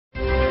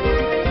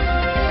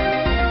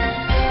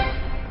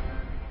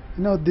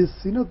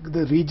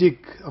The rejig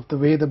of the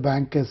way the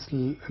bank has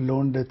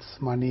loaned its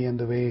money and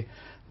the way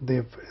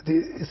they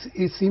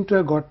seem to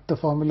have got the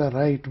formula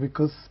right,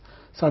 because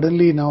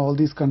suddenly now all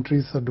these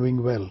countries are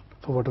doing well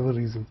for whatever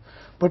reason.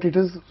 But it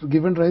has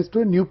given rise to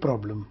a new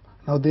problem.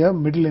 Now they are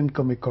middle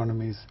income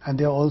economies and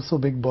they are also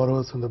big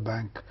borrowers from the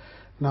bank.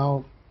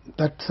 Now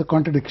that's a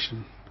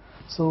contradiction.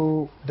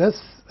 So does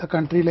a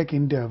country like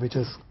India, which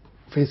is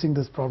facing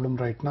this problem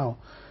right now,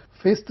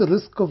 face the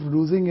risk of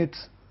losing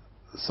its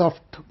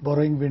soft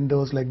borrowing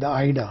windows like the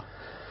IDA,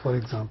 for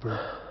example?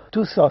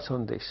 Two thoughts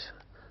on this.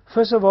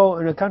 First of all,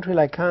 in a country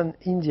like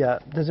India,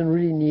 doesn't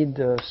really need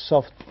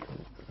soft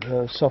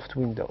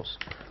windows.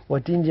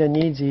 What India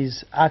needs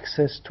is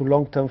access to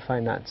long-term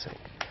financing.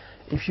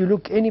 If you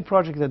look any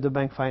project that the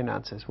bank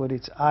finances, whether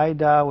it's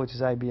IDA, whether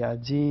it's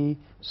IBRD,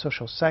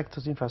 social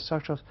sectors,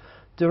 infrastructures,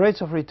 the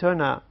rates of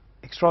return are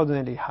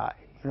extraordinarily high.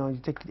 You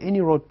take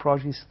any road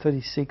project, it's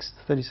 36,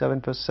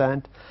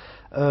 37%.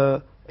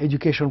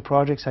 Education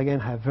projects, again,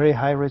 have very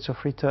high rates of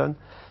return.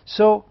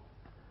 So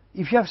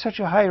if you have such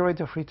a high rate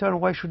of return,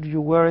 why should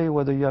you worry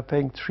whether you are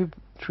paying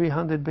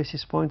 300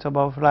 basis points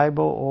above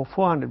LIBOR or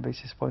 400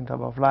 basis points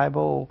above LIBOR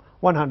or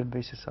 100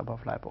 basis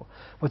above LIBOR?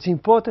 What's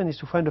important is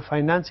to find the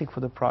financing for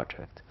the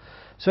project.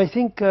 So I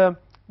think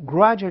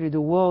gradually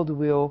the world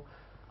will...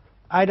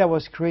 IDA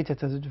was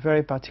created at a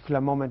very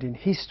particular moment in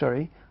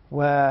history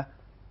where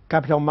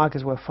capital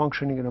markets were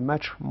functioning in a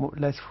much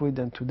less fluid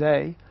than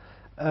today.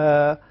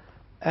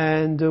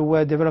 And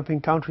where developing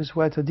countries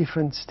were at a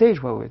different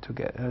stage where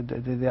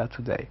they are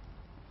today.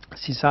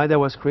 Since IDA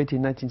was created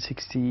in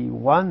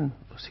 1961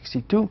 or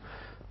 62,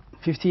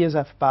 50 years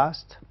have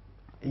passed.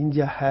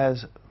 India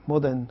has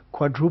more than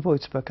quadrupled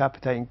its per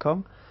capita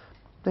income.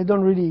 They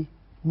don't really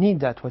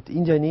need that. What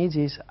India needs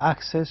is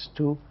access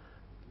to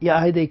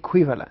IDA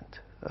equivalent.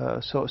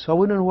 So I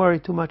wouldn't worry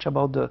too much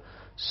about the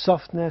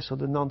softness or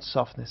the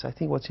non-softness. I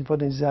think what's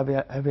important is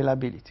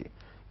availability.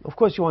 Of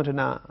course, you want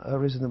a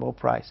reasonable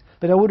price,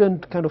 but I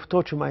wouldn't kind of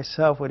torture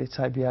myself whether it's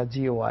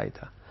IBRD or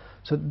IDA.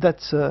 So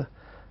that's I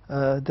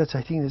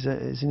think is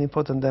an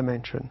important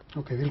dimension.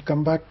 Okay, we'll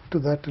come back to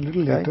that a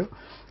little later.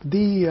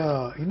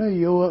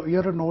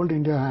 You're an old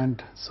India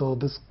hand, so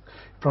this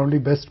probably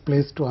best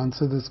place to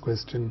answer this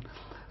question.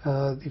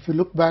 If you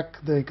look back,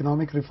 the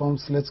economic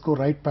reforms, let's go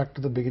right back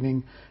to the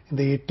beginning in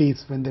the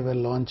 80s when they were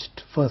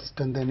launched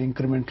first, and then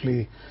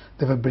incrementally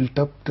they were built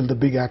up till the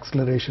big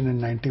acceleration in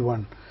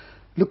 91.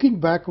 Looking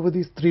back over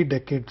these 3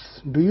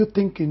 decades, do you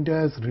think India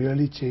has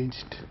really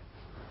changed?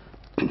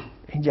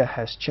 India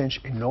has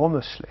changed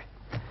enormously.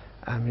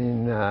 I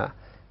mean,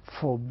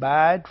 for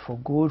bad, for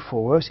good,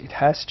 for worse, it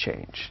has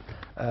changed.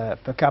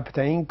 Per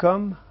capita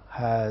income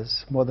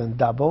has more than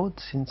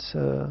doubled since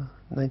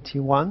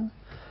 91,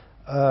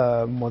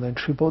 more than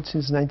tripled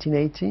since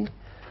 1980.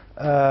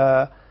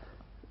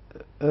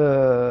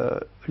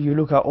 You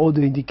look at all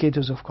the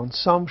indicators of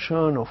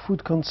consumption, of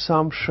food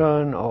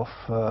consumption, of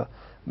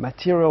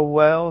material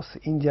wealth.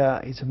 India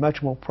is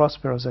much more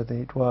prosperous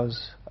than it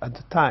was at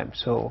the time.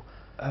 So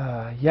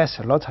yes,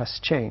 a lot has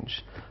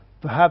changed.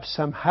 Perhaps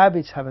some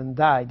habits haven't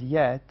died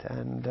yet,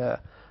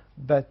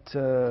 but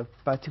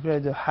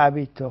particularly the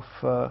habit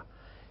of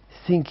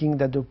thinking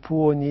that the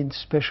poor need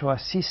special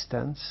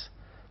assistance.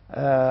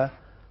 No,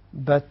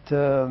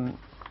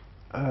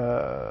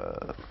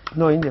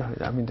 India,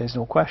 I mean, there's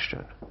no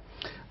question.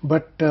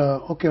 But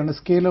okay, on a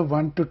scale of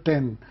 1 to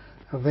 10,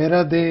 where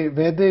are they?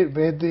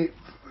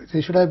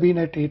 They should have been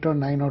at 8 or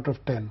 9 out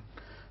of 10.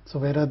 So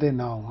where are they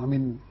now? I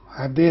mean,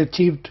 have they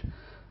achieved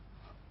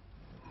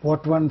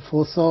what one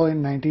foresaw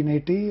in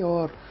 1980,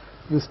 or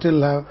you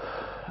still have,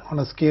 on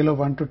a scale of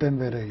 1 to 10,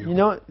 where are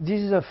you?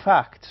 This is a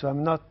fact, so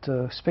I'm not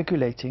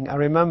speculating. I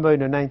remember in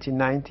the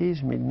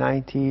 1990s,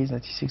 mid-90s,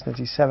 96,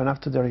 97,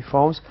 after the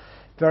reforms,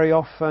 very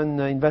often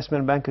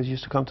investment bankers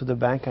used to come to the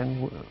bank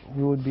and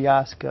we would be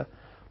asked,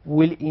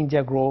 will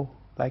India grow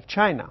like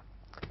China?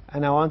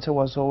 And our answer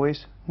was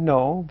always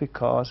no,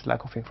 because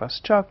lack of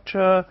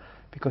infrastructure,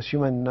 because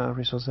human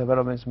resource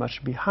development is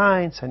much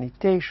behind,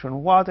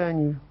 sanitation, water,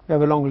 and you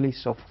have a long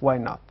list of why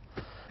not.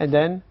 And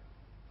then,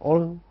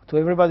 to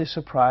everybody's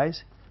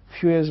surprise, a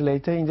few years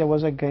later, India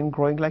was again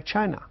growing like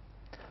China.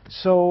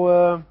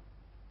 So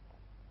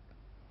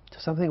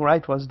something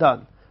right was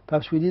done.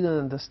 Perhaps we didn't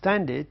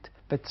understand it,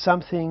 but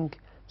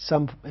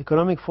some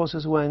economic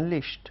forces were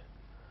unleashed.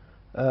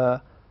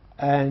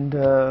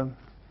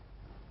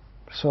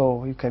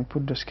 So you can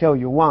put the scale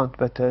you want,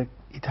 but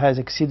it has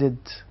exceeded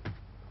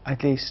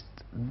at least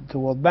the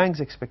World Bank's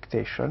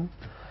expectation,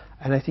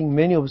 and I think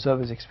many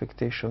observers'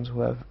 expectations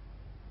were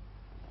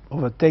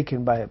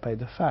overtaken by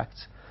the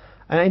facts.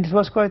 And it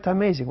was quite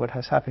amazing what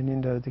has happened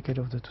in the decade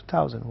of the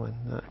 2000s, when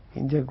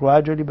India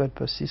gradually but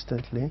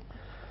persistently,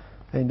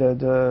 and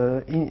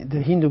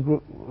the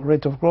Hindu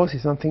rate of growth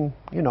is something,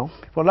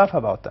 people laugh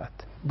about that.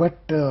 But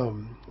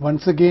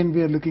once again,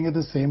 we are looking at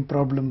the same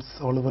problems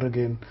all over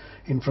again: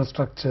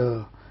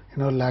 infrastructure,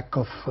 lack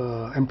of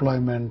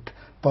employment,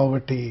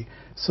 poverty.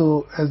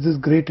 So as this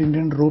great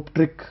Indian rope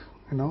trick,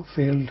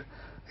 failed,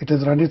 it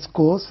has run its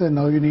course, and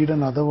now you need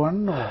another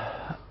one?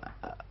 Or?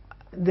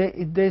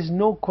 there's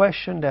no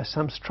question there are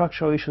some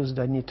structural issues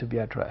that need to be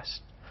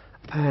addressed.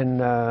 And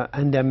there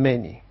are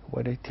many,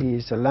 whether it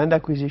is the Land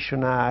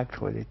Acquisition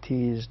Act, whether it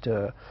is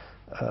the,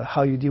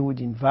 how you deal with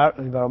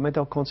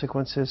environmental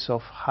consequences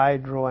of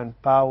hydro and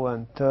power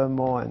and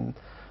thermal and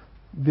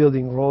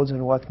building roads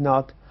and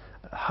whatnot.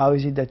 How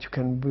is it that you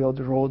can build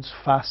roads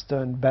faster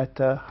and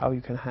better? How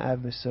you can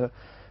have this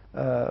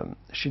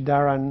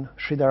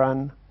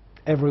Shridaran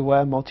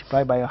everywhere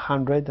multiplied by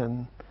 100,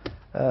 and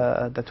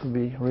that would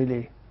be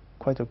really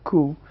quite a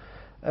coup.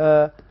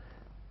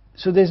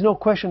 So there's no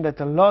question that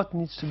a lot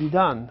needs to be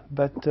done,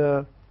 but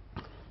you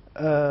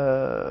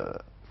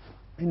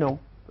know,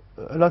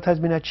 a lot has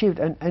been achieved,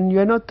 and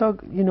you're not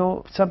you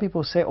know, some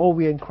people say, oh,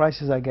 we're in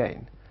crisis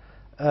again.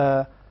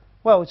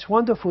 Well, it's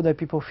wonderful that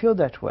people feel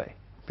that way,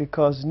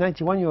 because in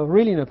 91 you were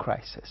really in a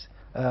crisis.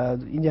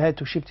 India had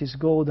to shift its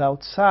gold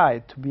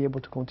outside to be able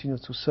to continue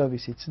to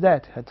service its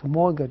debt, had to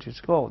mortgage its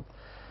gold,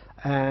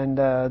 and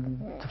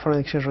the foreign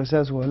exchange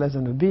reserves were less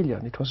than $1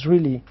 billion. It was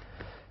really,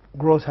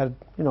 growth had,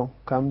 you know,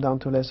 come down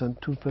to less than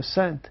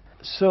 2%.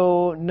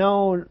 So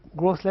now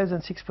growth less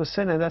than 6%,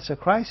 and that's a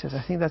crisis.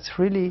 I think that's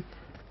really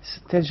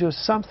tells you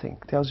something.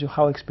 Tells you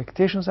how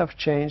expectations have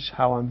changed,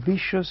 how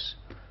ambitious,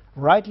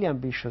 rightly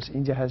ambitious,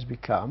 India has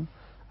become,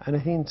 and I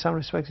think in some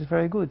respects it's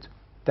very good.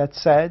 That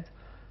said,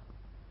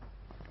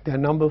 there are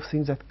a number of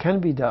things that can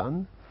be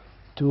done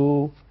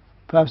to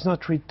perhaps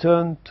not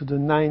return to the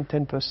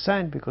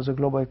 9–10% because the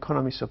global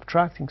economy is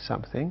subtracting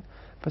something,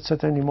 but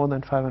certainly more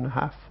than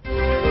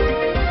 5.5%.